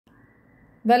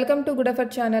Welcome to Good Effort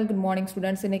channel. Good morning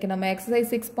students. இன்னைக்கு நம்ம exercise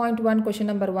 6.1 question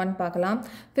number 1 பார்க்கலாம்.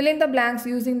 Fill in the blanks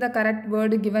using the correct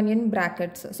word given in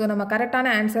brackets. So நம்ம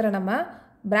கரெக்டான ஆன்சரை நம்ம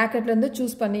bracketல இருந்து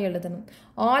choose பண்ணி எழுதணும்.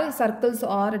 All circles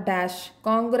are dash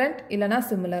congruent இல்லனா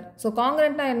similar. So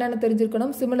congruentனா என்னன்னு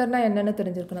தெரிஞ்சிருக்கணும், similarனா என்னன்னு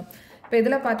தெரிஞ்சிருக்கணும். இப்போ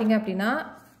இதல பாத்தீங்க அப்படினா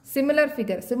similar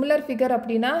figure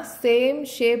அப்படினா same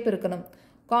shape இருக்கணும்.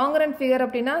 Congruent figure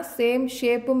அப்படினா same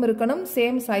shapeum இருக்கணும்,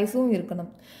 same sizeum இருக்கணும்.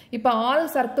 இப்போ all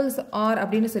circles are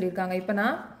அப்படினு சொல்லிருக்காங்க. இப்போ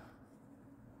நான்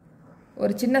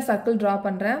ஒரு சின்ன சர்க்கிள் டிரா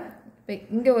பண்றேன். இப்போ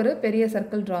இங்க ஒரு பெரிய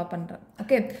சர்க்கிள் டிரா பண்றேன்.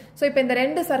 ஓகே. சோ இப்போ இந்த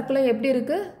ரெண்டு சர்க்கிளும் எப்படி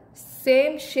இருக்கு?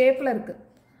 சேம் ஷேப்ல இருக்கு.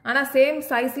 ஆனா சேம்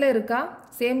சைஸ்ல இருக்கா?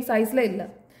 சேம் சைஸ்ல இல்ல.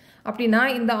 அப்படினா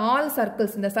இந்த all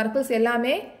circles, இந்த சர்க்கிள்ஸ்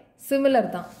எல்லாமே similar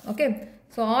தான். Okay.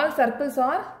 So all circles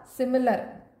are similar.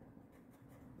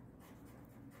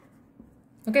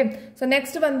 Okay, so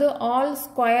next வந்து all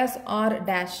squares are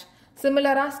dash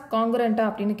similar ah congruent ஆ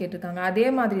அப்படினு கேட்டிருக்காங்க. அதே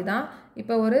மாதிரி தான்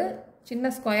இப்போ ஒரு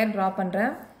சின்ன ஸ்கொயர் டிரா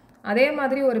பண்றேன். அதே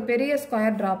மாதிரி ஒரு பெரிய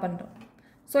ஸ்கொயர் டிரா பண்றோம்.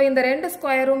 சோ இந்த ரெண்டு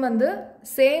ஸ்கொயரும் வந்து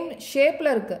சேம்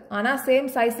ஷேப்ல இருக்கு. ஆனா சேம்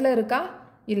சைஸ்ல இருக்கா?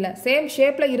 இல்ல. சேம்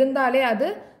ஷேப்ல இருந்தாலே அது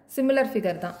similar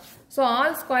figure தான். So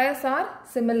all squares are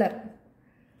similar.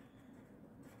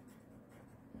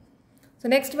 So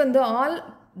next வந்து all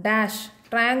dash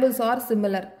triangles are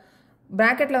similar.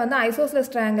 Bracketல வந்து isosceles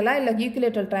triangle இல்ல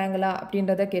equilateral triangle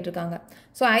அப்படின்றத கேட்டிருக்காங்க.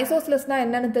 சோ isoscelesனா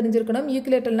என்னன்னு தெரிஞ்சிருக்கணும்,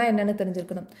 equilateralனா என்னன்னு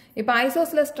தெரிஞ்சிருக்கணும். இப்போ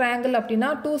isosceles triangle அப்படினா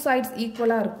two sides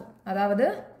equal-ஆ இருக்கும். அதாவது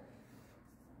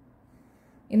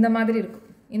இந்த மாதிரி இருக்கும்.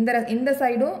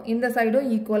 இந்த சைடும்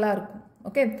ஈக்குவலா இருக்கும்.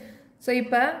 ஓகே. சோ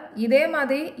இப்போ இதே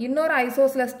மாதிரி இன்னொரு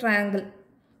isosceles triangle,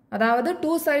 அதாவது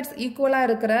two sides equal-ஆ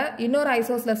இருக்கிற இன்னொரு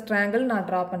isosceles triangle நான்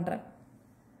டிரா பண்றேன்.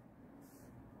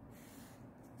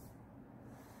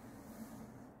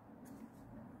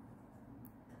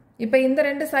 இப்போ இந்த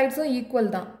ரெண்டு சைட்ஸும் ஈக்குவல்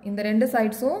தான். இந்த ரெண்டு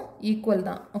சைட்ஸும் ஈக்குவல்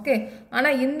தான். ஓகே. ஆனா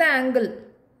இந்த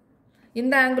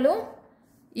ஆங்கிளும்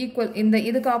ஈக்குவல். இந்த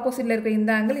இதுக்கு ஆப்போசிட்ல இருக்கிற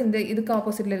இந்த ஆங்கிள் இதுக்கு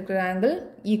ஆப்போசிட்ல இருக்கிற ஆங்கிள்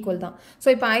ஈக்குவல் தான். சோ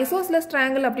இப்போ ஐசோஸ்லெஸ்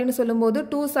ட்ரையாங்கிள் அப்படினு சொல்லும்போது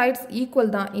two sides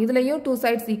ஈக்குவல் தான். இதுலயும் two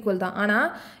sides ஈக்குவல் தான். ஆனா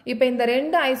இப்போ இந்த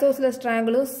ரெண்டு ஐசோஸ்லெஸ்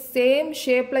ட்ரையாங்கிளும் சேம்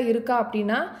ஷேப்ல இருக்கா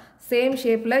அப்படினா சேம்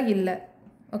ஷேப்ல இல்ல.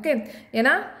 ஓகே.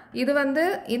 ஏனா இது வந்து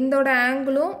இதோட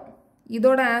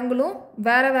ஆங்கிளும்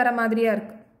வேற மாதிரியா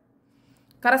இருக்கு.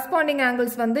 corresponding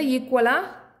angles வந்து ஈக்குவலா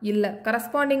இல்ல.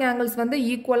 corresponding angles வந்து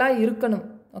ஈக்குவலா இருக்கணும்.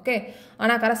 ஓகே.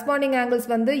 ஆனா corresponding angles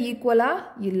வந்து ஈக்குவலா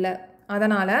இல்ல.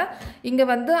 அதனால இங்க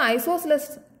வந்து isosceles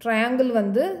triangle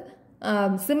வந்து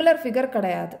similar figure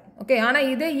கிடையாது. ஓகே. ஆனா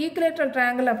இதே equilateral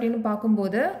triangle அப்படினு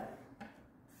பாக்கும்போது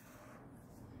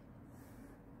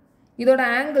இதோட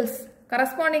angles,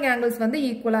 corresponding angles வந்து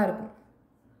ஈக்குவலா இருக்கும்.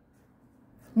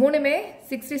 மூணுமே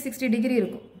 60 டிகிரி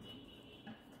இருக்கும்.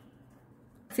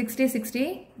 60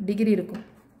 டிகிரி இருக்கும்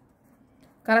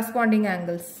corresponding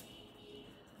angles.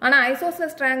 ஆனா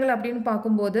isosceles triangle அப்படினு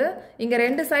பாக்கும்போது இங்க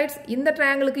ரெண்டு சைட்ஸ் இந்த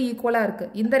ட்ரையாங்கிளுக்கு ஈக்குவலா இருக்கு.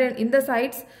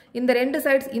 இந்த ரெண்டு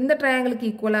சைட்ஸ் இந்த ட்ரையாங்கிளுக்கு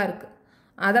ஈக்குவலா இருக்கு.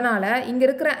 அதனால இங்க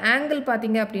இருக்கிற ஆங்கிள்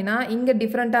பாத்தீங்க அப்படினா இங்க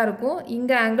டிஃபரண்டா இருக்கும்,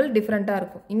 இங்க ஆங்கிள் டிஃபரண்டா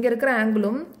இருக்கும். இங்க இருக்கிற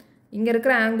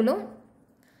ஆங்கிளும்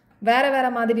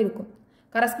வேற மாதிரி இருக்கும்.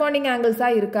 corresponding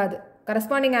angles-ஆ இருக்காது.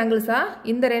 corresponding angles-ஆ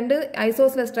இந்த ரெண்டு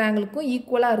isosceles triangle-க்கும்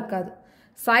ஈக்குவலா இருக்காது.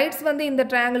 sides வந்து இந்த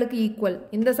triangle-க்கு ஈக்குவல்,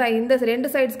 இந்த ரெண்டு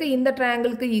சைட்ஸ்க்கு இந்த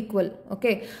triangle-க்கு ஈக்குவல்.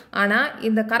 ஓகே. ஆனா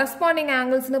இந்த corresponding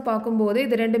angles-னு பாக்கும்போது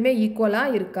இது ரெண்டுமே ஈக்குவலா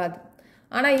இருக்காது.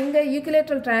 ஆனா இங்க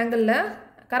equilateral triangle-ல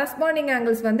corresponding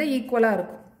angles வந்து ஈக்குவலா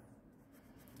இருக்கும்.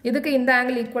 இதுக்கு இந்த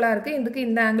ஆங்கிள் ஈக்குவலா இருக்கு, இதுக்கு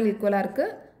இந்த ஆங்கிள் ஈக்குவலா இருக்கு,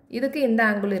 இதுக்கு இந்த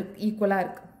ஆங்கிள் ஈக்குவலா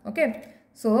இருக்கு. Okay.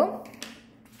 So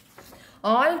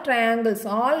all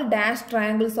dash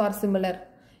triangles are similar.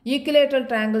 Equilateral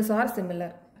triangles are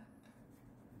similar.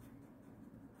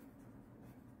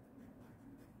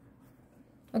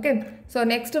 Okay. So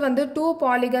next வந்து two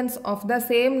polygons of the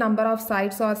same number of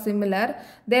sides are similar.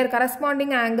 Their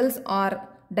corresponding angles are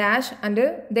dash and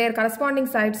their corresponding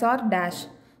sides are dash.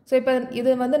 So இப்போ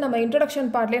இது வந்து நம்ம introduction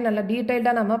partலயே நல்ல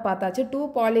டீடைல்டா நம்ம பார்த்தாச்சு. Two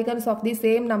polygons of the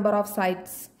same number of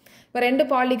sides. இப்போ ரெண்டு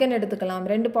polygon எடுத்துக்கலாம்,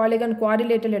 ரெண்டு பாலிகன்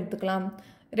குவாட்ரிலேட்டரல் எடுத்துக்கலாம்,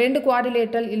 ரெண்டு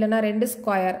குவாட்ரிலேட்டரல் இல்லனா ரெண்டு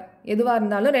ஸ்கொயர், எதுவா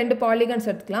இருந்தாலும் ரெண்டு பாலிகன்ஸ்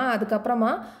எடுத்துக்கலாம். அதுக்கு அப்புறமா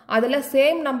அதுல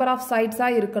சேம் நம்பர் ஆஃப் சைட்ஸா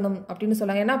இருக்கணும் அப்படினு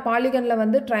சொல்றாங்க. ஏனா பாலிகன்ல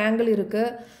வந்து ட்ரையாங்கிள் இருக்கு,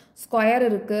 ஸ்கொயர்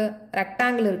இருக்கு,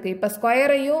 ரெக்டாங்கிள் இருக்கு. இப்போ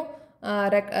ஸ்கொயரையும்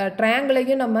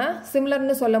ட்ரையாங்கிளையும் நம்ம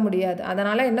சிமிலர்னு சொல்ல முடியாது.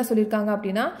 அதனால என்ன சொல்லிருக்காங்க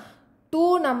அப்படினா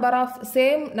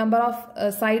same number of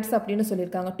sides அப்படினு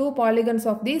சொல்லிருக்காங்க. Two polygons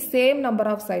of the same number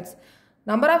of sides.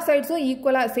 Number of சைட்ஸும்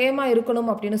ஈக்குவலா சேமா இருக்கணும்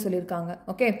அப்படினு சொல்லிருக்காங்க.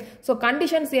 ஓகே. சோ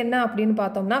கண்டிஷன்ஸ் என்ன அப்படினு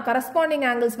பார்த்தோம்னா corresponding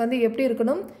angles வந்து எப்படி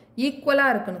இருக்கணும்? ஈக்குவலா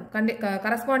இருக்கணும்.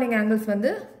 corresponding angles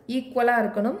வந்து ஈக்குவலா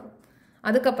இருக்கணும்.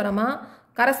 அதுக்கு அப்புறமா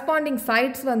corresponding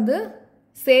sides வந்து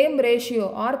சேம் ரேஷியோ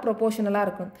ஆர் ப்ரொபோர்ஷனலாக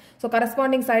இருக்கணும். ஸோ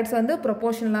கரஸ்பாண்டிங் சைட்ஸ் வந்து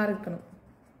ப்ரொபோர்ஷனலாக இருக்கணும்.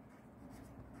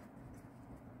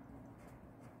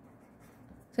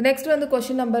 ஸோ நெக்ஸ்ட் வந்து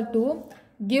question number 2.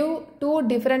 Give 2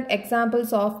 different examples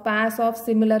of pairs of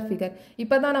similar figure.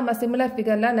 இப்போ தான் நம்ம சிமிலர்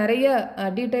ஃபிகரில் நிறைய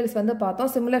டீட்டெயில்ஸ் வந்து பார்த்தோம்.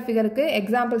 சிமிலர் ஃபிகருக்கு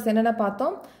எக்ஸாம்பிள்ஸ் என்னென்ன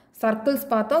பார்த்தோம்? சர்க்கிள்ஸ்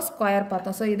பார்த்தோம், ஸ்கொயர்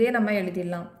பார்த்தோம். ஸோ இதே நம்ம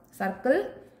எழுதிடலாம். Circle,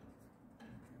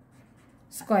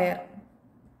 square.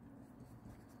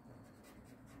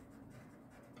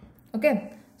 Okay.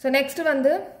 So next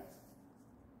வந்து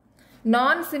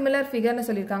நான் சிமிலர் ஃபிகர்னு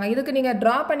சொல்லியிருக்காங்க. இதுக்கு நீங்கள்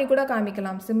ட்ரா பண்ணி கூட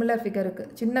காமிக்கலாம். சிமிலர் ஃபிகருக்கு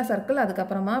சின்ன சர்க்கிள்,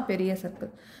 அதுக்கப்புறமா பெரிய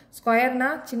சர்க்கிள். ஸ்கொயர்னா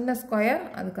சின்ன ஸ்கொயர்,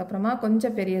 அதுக்கப்புறமா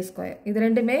கொஞ்சம் பெரிய ஸ்கொயர். இது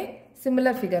ரெண்டுமே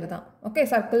சிமிலர் ஃபிகர் தான். Okay,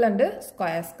 circle and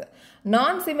ஸ்கொயர்ஸ்க்கு.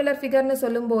 நான் சிமிலர் ஃபிகர்னு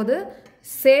சொல்லும்போது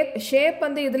ஷேப்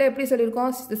வந்து இதில் எப்படி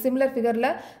சொல்லியிருக்கோம்? சிமிலர் ஃபிகரில்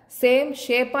சேம்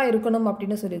ஷேப்பாக இருக்கணும்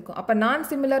அப்படின்னு சொல்லியிருக்கோம். அப்போ நான்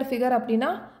சிமிலர் ஃபிகர் அப்படின்னா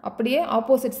அப்படியே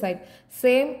ஆப்போசிட் சைட்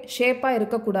சேம் ஷேப்பாக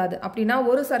இருக்கக்கூடாது. அப்படின்னா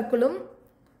ஒரு சர்க்கிளும்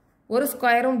ஒரு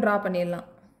ஸ்கொயரும் ட்ரா பண்ணிடலாம்.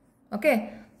 ஓகே.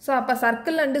 ஸோ அப்போ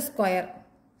circle and square.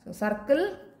 So circle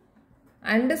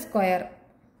and square.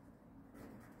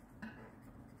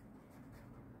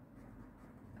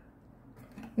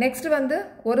 Next வந்து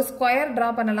ஒரு ஸ்கொயர் ட்ரா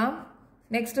பண்ணலாம்.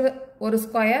 நெக்ஸ்ட் ஒரு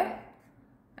ஸ்கொயர்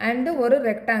அண்டு ஒரு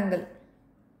rectangle.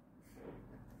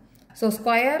 So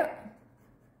square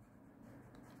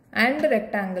and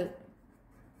rectangle.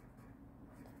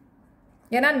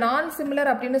 ஏன்னா நான்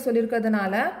சிமிலர் அப்படின்னு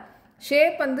சொல்லியிருக்கிறதுனால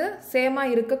ஷேப் வந்து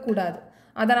சேமாக இருக்கக்கூடாது.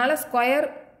 அதனால் square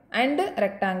and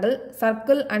rectangle,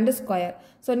 circle and square.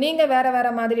 So நீங்கள்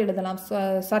வேறு மாதிரி எழுதலாம்.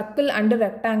 சர்க்கிள் அண்டு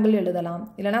ரெக்டாங்கிள் எழுதலாம்,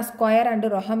 இல்லைனா ஸ்கொயர்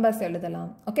அண்டு ரொஹம்பஸ்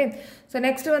எழுதலாம். ஓகே. ஸோ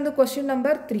நெக்ஸ்ட் வந்து question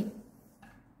number 3.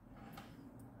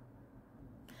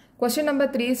 Question number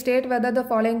 3, state whether the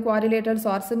following quadrilaters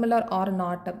are similar or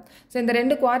not. So இந்த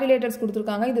ரெண்டு quadrilaters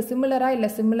கொடுத்துருக்காங்க. இது சிமிலரா இல்லை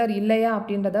சிமிலர் இல்லையா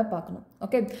அப்படின்றத பார்க்கணும்.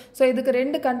 ஓகே. ஸோ இதுக்கு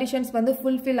ரெண்டு கண்டிஷன்ஸ் வந்து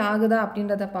ஃபுல்ஃபில் ஆகுதா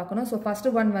அப்படின்றத பார்க்கணும். ஸோ ஃபர்ஸ்ட்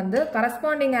ஒன் வந்து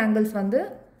கரஸ்பாண்டிங் ஆங்கிள்ஸ் வந்து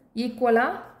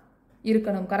ஈக்குவலாக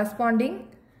இருக்கணும். Corresponding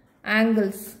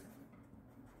angles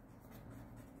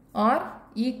R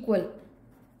equal.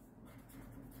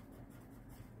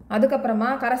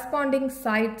 அதுக்கப்புறமா corresponding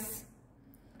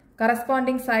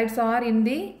sides are in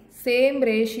the same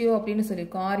ratio அப்படின்னு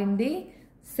சொல்லியிருக்கோம். are in the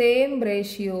same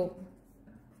ratio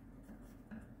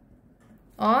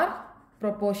or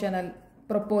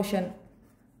proportion.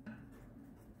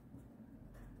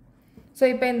 So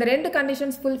இப்போ இந்த ரெண்டு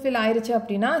கண்டிஷன்ஸ் ஃபுல்ஃபில் ஆயிருச்சு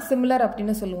அப்படின்னா சிமிலர்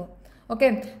அப்படின்னு சொல்லுவோம். ஓகே.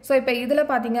 ஸோ இப்போ இதில்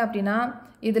பார்த்தீங்க அப்படின்னா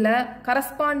இதில்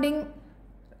கரஸ்பாண்டிங்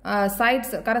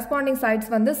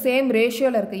சைட்ஸ் வந்து சேம்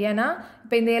ரேஷியோவில் இருக்குது. ஏன்னா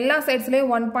இப்போ இந்த எல்லா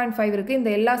சைட்ஸ்லேயும் 1.5 இருக்குது, இந்த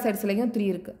எல்லா சைட்ஸ்லேயும் 3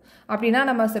 இருக்குது. அப்படின்னா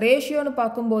நம்ம ரேஷியோன்னு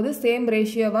பார்க்கும்போது சேம்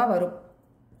ரேஷியோவாக வரும்.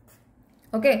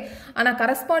 ஓகே. ஆனால்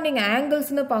கரஸ்பாண்டிங்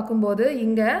ஆங்கிள்ஸ்னு பார்க்கும்போது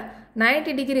இங்கே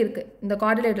 90 டிகிரி இருக்குது. இந்த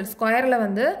குவாட்ரிலேட்டர் ஸ்கொயரில்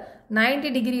வந்து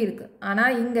 90 டிகிரி இருக்குது.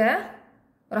 ஆனால் இங்கே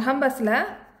ரொஹம்பஸில்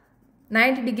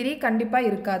 90 டிகிரி கண்டிப்பாக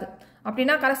இருக்காது.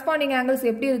 அப்படின்னா கரஸ்பாண்டிங் ஆங்கிள்ஸ்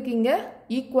எப்படி இருக்கீங்க?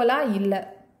 ஈக்குவலாக இல்லை.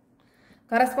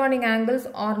 Corresponding angles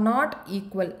are not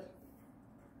equal.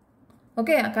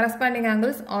 Okay, corresponding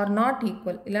angles are not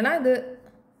equal. இல்லனா இது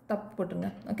தப்பு போட்டுருங்க.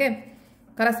 Okay,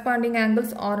 corresponding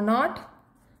angles are not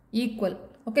equal.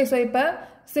 Okay, so இப்போ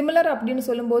similar அப்படின்னு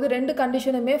சொல்லும்போது ரெண்டு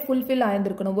கண்டிஷனுமே ஃபுல்ஃபில்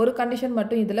ஆயிருக்கணும். ஒரு கண்டிஷன்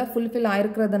மட்டும் இதில் ஃபுல்ஃபில்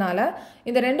ஆயிருக்கிறதுனால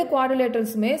இந்த ரெண்டு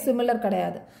குவாட்ரிலேட்டர்ஸுமே சிமிலர்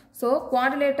கிடையாது. So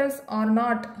குவாட்ரிலேட்டர்ஸ் R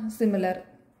not similar.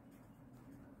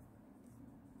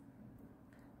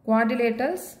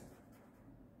 Quadrilaters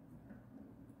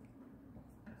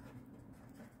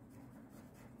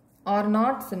are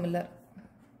not similar.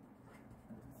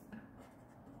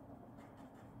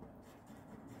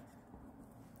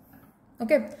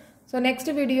 Okay, so next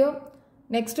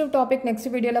topic next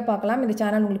video la paakalam. இந்த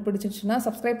சேனல் உங்களுக்கு பிடிச்சிருச்சுனா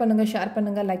subscribe பண்ணுங்க, share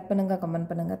பண்ணுங்க, like பண்ணுங்க, comment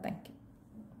பண்ணுங்க. Thank you.